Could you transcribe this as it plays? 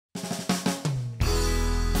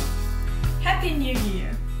you're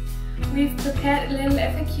here. We've prepared a little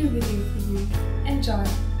FAQ video for you. Enjoy!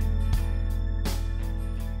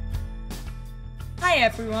 Hi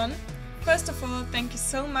everyone! First of all, thank you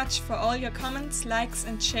so much for all your comments, likes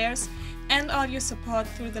and shares and all your support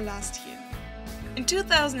through the last year. In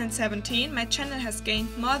 2017, my channel has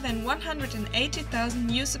gained more than 180,000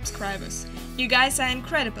 new subscribers. You guys are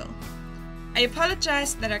incredible! I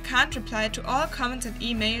apologize that I can't reply to all comments and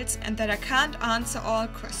emails and that I can't answer all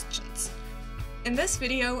questions. In this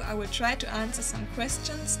video, I will try to answer some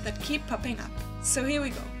questions that keep popping up. So here we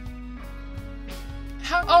go.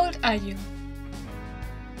 How old are you?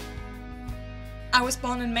 I was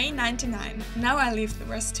born in May '99. Now I leave the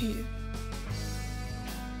rest to you.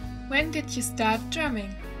 When did you start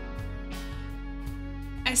drumming?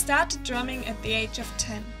 I started drumming at the age of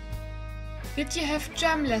 10. Did you have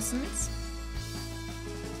drum lessons?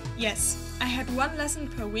 Yes, I had one lesson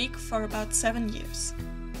per week for about 7 years.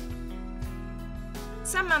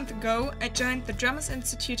 Some months ago, I joined the Drummers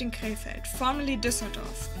Institute in Krefeld, formerly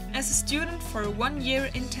Düsseldorf, as a student for a 1-year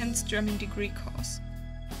intense drumming degree course.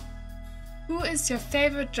 Who is your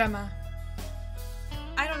favorite drummer?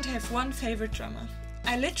 I don't have one favorite drummer.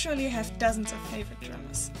 I literally have dozens of favorite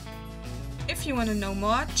drummers. If you want to know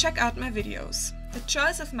more, check out my videos. The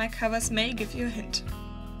choice of my covers may give you a hint.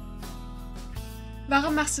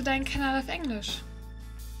 Warum machst du deinen Kanal auf Englisch?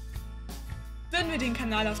 Würden wir den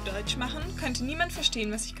Kanal auf Deutsch machen, könnte niemand verstehen,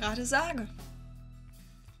 was ich gerade sage.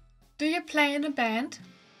 Do you play in a band?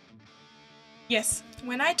 Yes,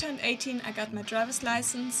 when I turned 18 I got my driver's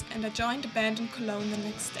license and I joined a band in Cologne the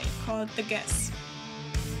next day called The Guess.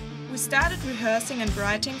 We started rehearsing and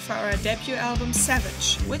writing for our debut album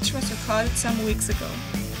Savage, which was recorded some weeks ago.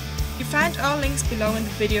 You find all links below in the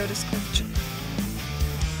video description.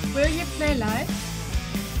 Will you play live?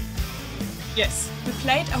 Yes, we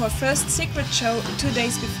played our first secret show 2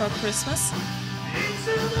 days before Christmas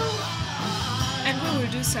and we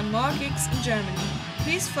will do some more gigs in Germany.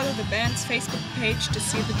 Please follow the band's Facebook page to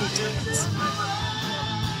see the details.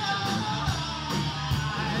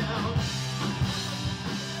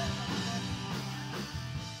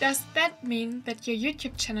 Does that mean that your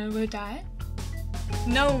YouTube channel will die?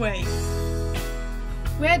 No way!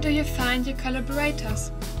 Where do you find your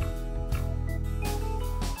collaborators?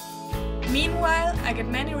 Meanwhile, I get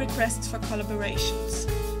many requests for collaborations.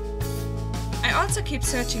 I also keep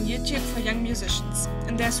searching YouTube for young musicians,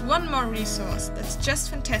 and there's one more resource that's just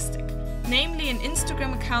fantastic, namely an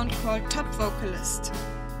Instagram account called Topvocalist.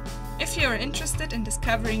 If you are interested in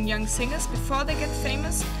discovering young singers before they get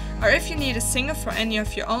famous, or if you need a singer for any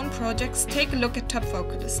of your own projects, take a look at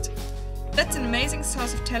Topvocalist. That's an amazing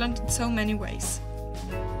source of talent in so many ways.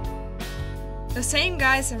 The same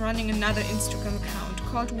guys are running another Instagram account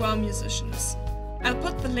called Wowmusicians. I'll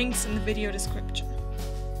put the links in the video description.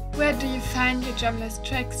 Where do you find your drumless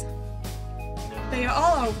tracks? They are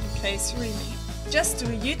all over the place, really. Just do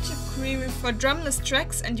a YouTube query for drumless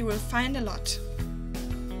tracks and you will find a lot.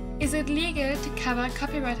 Is it legal to cover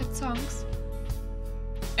copyrighted songs?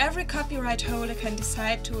 Every copyright holder can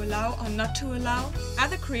decide to allow or not to allow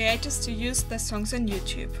other creators to use their songs on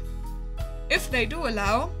YouTube. If they do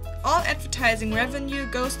allow, all advertising revenue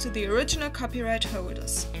goes to the original copyright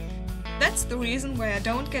holders. That's the reason why I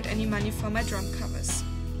don't get any money for my drum covers.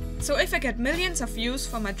 So if I get millions of views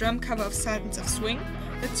for my drum cover of Sultans of Swing,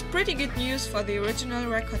 that's pretty good news for the original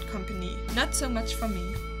record company, not so much for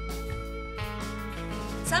me.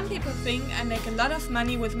 Some people think I make a lot of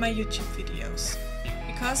money with my YouTube videos,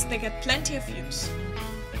 because they get plenty of views.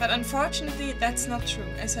 But unfortunately that's not true,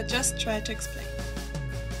 as I just tried to explain.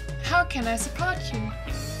 How can I support you?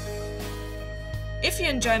 If you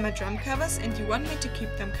enjoy my drum covers and you want me to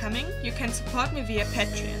keep them coming, you can support me via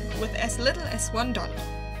Patreon with as little as $1.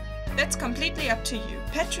 That's completely up to you.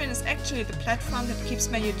 Patreon is actually the platform that keeps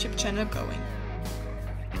my YouTube channel going.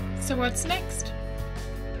 So what's next?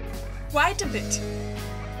 Quite a bit.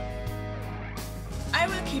 I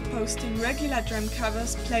will keep posting regular drum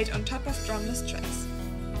covers played on top of drumless tracks.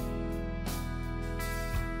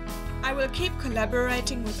 I will keep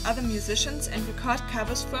collaborating with other musicians and record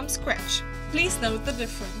covers from scratch. Please note the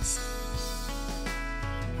difference.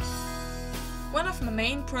 One of my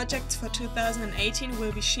main projects for 2018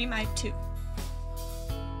 will be She Might Too.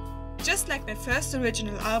 Just like my first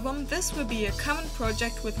original album, this will be a common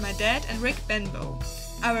project with my dad and Rick Benbow,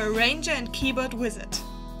 our arranger and keyboard wizard.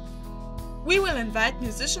 We will invite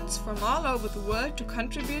musicians from all over the world to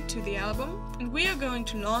contribute to the album, and we are going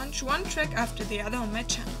to launch one track after the other on my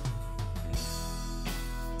channel.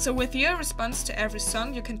 So with your response to every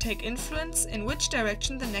song you can take influence in which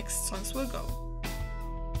direction the next songs will go.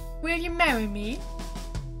 Will you marry me?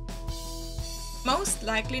 Most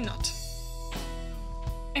likely not.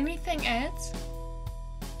 Anything else?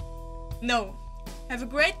 No. Have a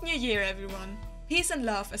great new year, everyone. Peace and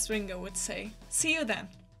love, as Ringo would say. See you then.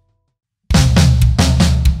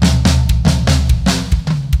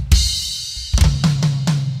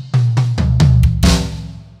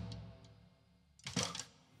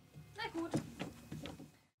 Na gut.